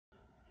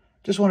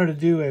Just wanted to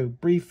do a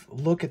brief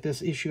look at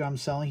this issue I'm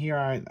selling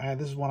here.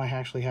 This is one I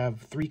actually have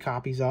 3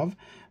 copies of,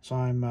 so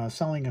I'm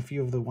selling a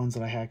few of the ones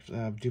that I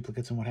have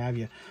duplicates and what have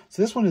you.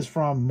 So this one is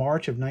from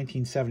March of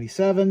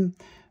 1977.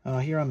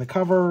 Here on the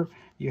cover,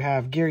 you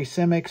have Gary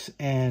Simmons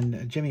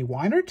and Jimmy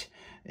Weinert,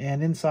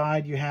 and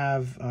inside you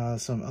have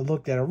a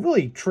look at a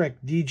really trick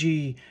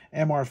DG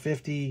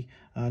MR50.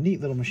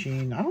 Neat little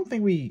machine. I don't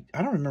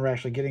remember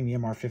actually getting the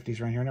MR50s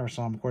around here. I never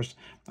saw them. Of course,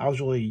 I was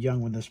really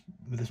young when this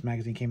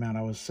magazine came out.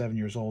 I was 7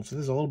 years old, so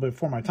this is a little bit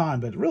before my time,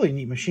 but really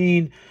neat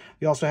machine.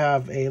 We also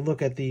have a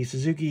look at the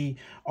Suzuki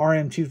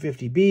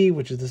RM250B,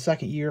 which is the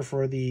second year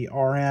for the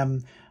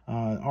RMs,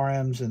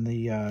 and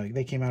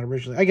they came out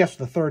originally, I guess,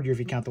 the third year if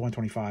you count the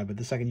 125, but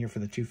the second year for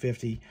the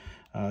 250.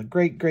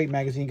 Great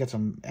magazine. Got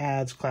some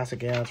ads,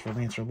 classic ads for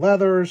Lancer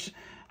Leathers.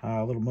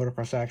 A little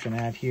Motocross Action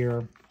ad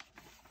here.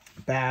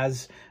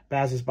 Baz's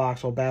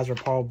box, old Baz or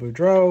Paul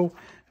Boudreau.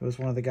 It was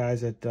one of the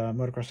guys at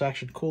Motocross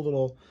Action. Cool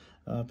little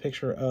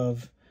picture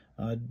of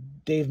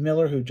Dave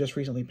Miller, who just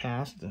recently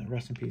passed.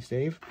 Rest in peace,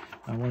 Dave.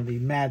 One of the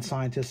mad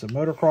scientists of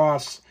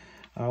motocross.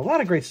 A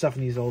lot of great stuff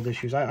in these old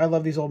issues. I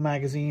love these old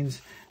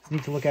magazines. It's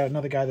neat to look at.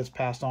 Another guy that's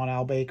passed on,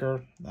 Al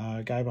Baker,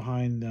 guy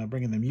behind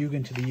bringing the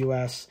Mugen to the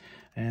U.S.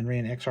 and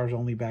ran XRs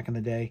only back in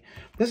the day.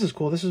 This is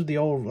cool. This is the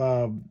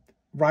old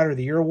Rider of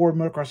the Year Award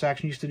Motocross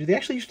Action used to do. They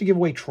actually used to give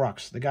away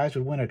trucks. The guys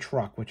would win a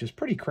truck, which is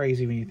pretty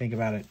crazy when you think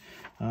about it.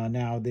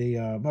 Now, the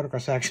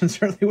Motocross Action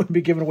certainly wouldn't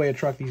be giving away a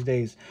truck these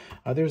days.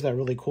 There's that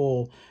really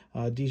cool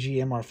DG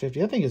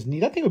MR50. That thing is neat.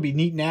 That thing would be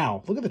neat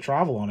now. Look at the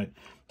travel on it.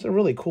 It's a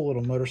really cool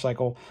little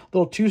motorcycle.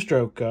 Little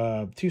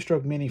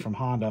two-stroke Mini from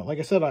Honda. Like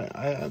I said,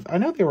 I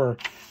know they were,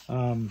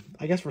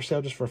 I guess, for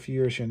sale just for a few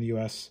years here in the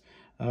U.S.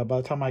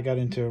 By the time I got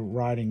into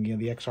riding,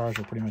 the XRs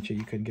were pretty much it.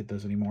 You couldn't get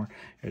those anymore.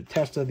 A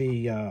test of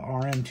the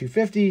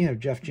RM250 of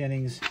Jeff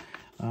Jennings,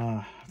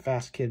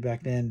 fast kid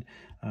back then.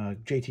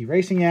 JT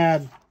Racing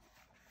ad.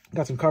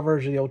 Got some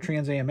coverage of the old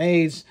Trans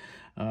AMAs,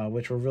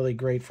 which were really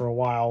great for a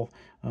while.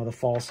 The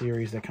fall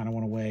series that kind of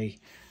went away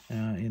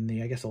in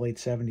the, I guess, the late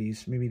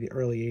 70s, maybe the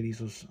early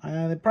 80s was,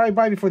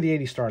 probably before the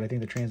 80s started. I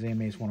think the Trans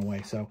AMAs went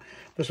away. So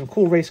there's some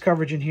cool race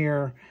coverage in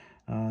here.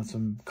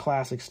 Some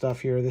classic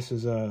stuff here. This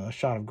is a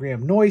shot of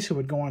Graham Noyce, who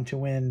would go on to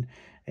win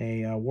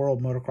a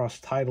world motocross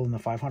title in the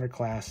 500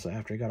 class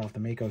after he got off the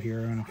Mako here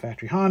in a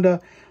factory Honda.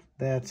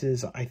 That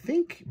is, I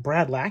think,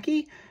 Brad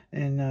Lackey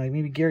and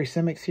maybe Gary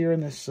Simmons here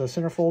in this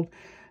centerfold.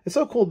 It's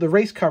so cool. The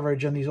race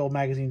coverage on these old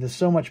magazines is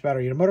so much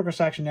better.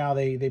 Motocross Action now,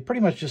 they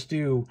pretty much just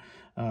do,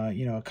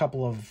 a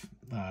couple of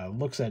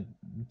looks at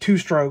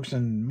two-strokes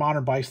and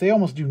modern bikes. They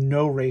almost do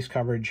no race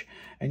coverage,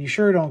 and you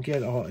sure don't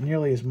get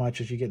nearly as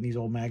much as you get in these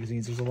old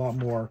magazines. There's a lot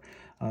more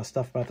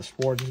stuff about the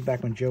sport. This is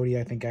back when Jody,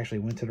 I think, actually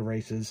went to the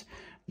races.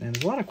 And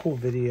there's a lot of cool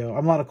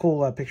a lot of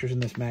cool pictures in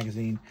this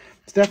magazine.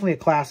 It's definitely a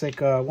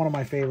classic. One of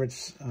my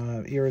favorites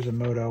eras of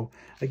moto.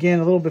 Again,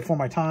 a little before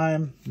my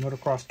time.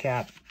 Motocross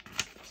Cat.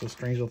 It's a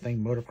strange little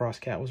thing.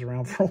 Motocross Cat was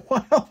around for a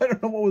while. I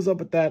don't know what was up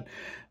with that.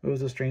 It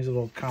was a strange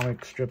little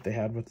comic strip they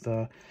had with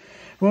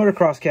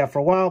Motocross Cat for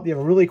a while. You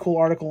have a really cool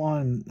article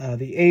on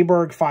the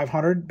Aberg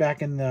 500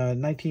 back in the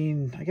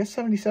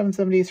 77,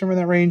 78, somewhere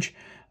in that range.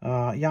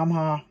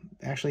 Yamaha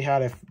actually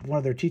had one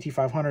of their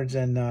TT500s,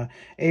 and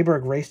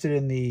Aberg raced it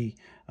in the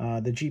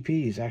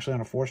GPs, actually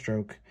on a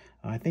 4-stroke.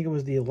 I think it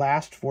was the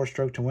last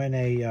 4-stroke to win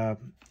a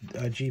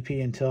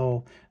GP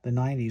until the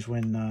 90s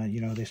when,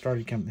 they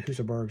started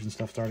Husabergs and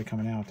stuff started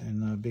coming out,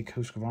 and big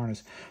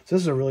Husqvarnas. So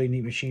this is a really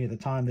neat machine at the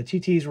time. The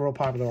TTs were real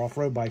popular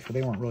off-road bikes, but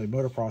they weren't really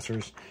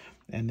motocrossers.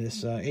 And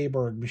this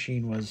Aberg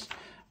machine was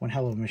one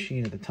hell of a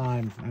machine at the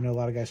time. I know a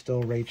lot of guys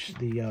still race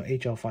the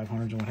HL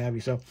 500s and what have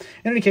you. So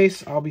in any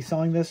case, I'll be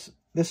selling this.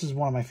 This is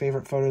one of my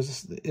favorite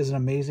photos. This is an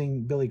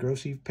amazing Billy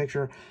Grossi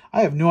picture.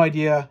 I have no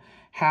idea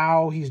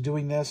how he's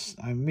doing this.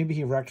 Maybe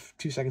he wrecked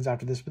 2 seconds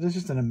after this, but this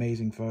is just an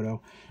amazing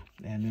photo.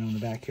 And then on the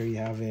back here, you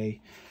have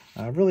a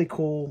really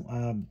cool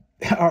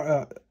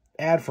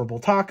ad for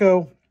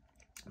Bultaco,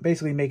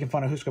 basically making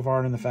fun of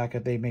Husqvarna and the fact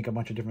that they make a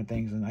bunch of different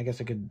things. And I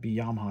guess it could be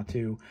Yamaha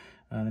too.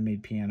 They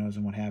made pianos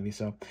and what have you.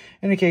 So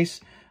in any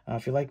case,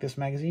 if you like this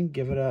magazine,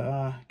 give it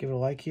a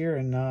like here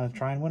and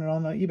try and win it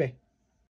on eBay.